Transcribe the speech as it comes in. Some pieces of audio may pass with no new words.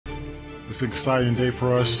It's an exciting day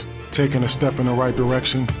for us, taking a step in the right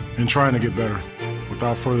direction and trying to get better.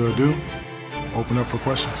 Without further ado, open up for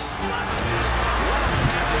questions.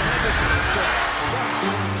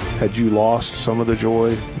 Had you lost some of the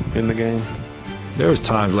joy in the game? There was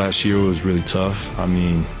times last year it was really tough. I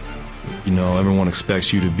mean, you know, everyone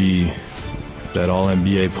expects you to be that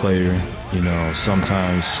all-NBA player. You know,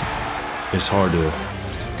 sometimes it's hard to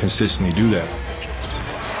consistently do that.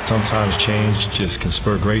 Sometimes change just can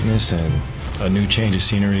spur greatness, and a new change of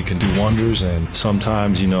scenery can do wonders. And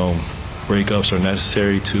sometimes, you know, breakups are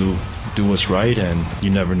necessary to do what's right, and you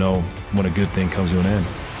never know when a good thing comes to an end.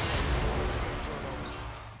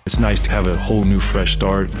 It's nice to have a whole new fresh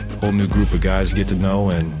start, a whole new group of guys to get to know,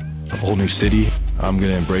 and a whole new city. I'm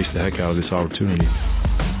going to embrace the heck out of this opportunity.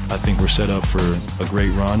 I think we're set up for a great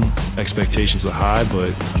run. Expectations are high,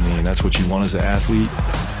 but I mean, that's what you want as an athlete.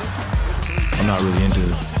 I'm not really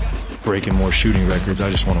into breaking more shooting records. I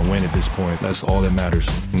just want to win at this point. That's all that matters,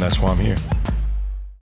 and that's why I'm here.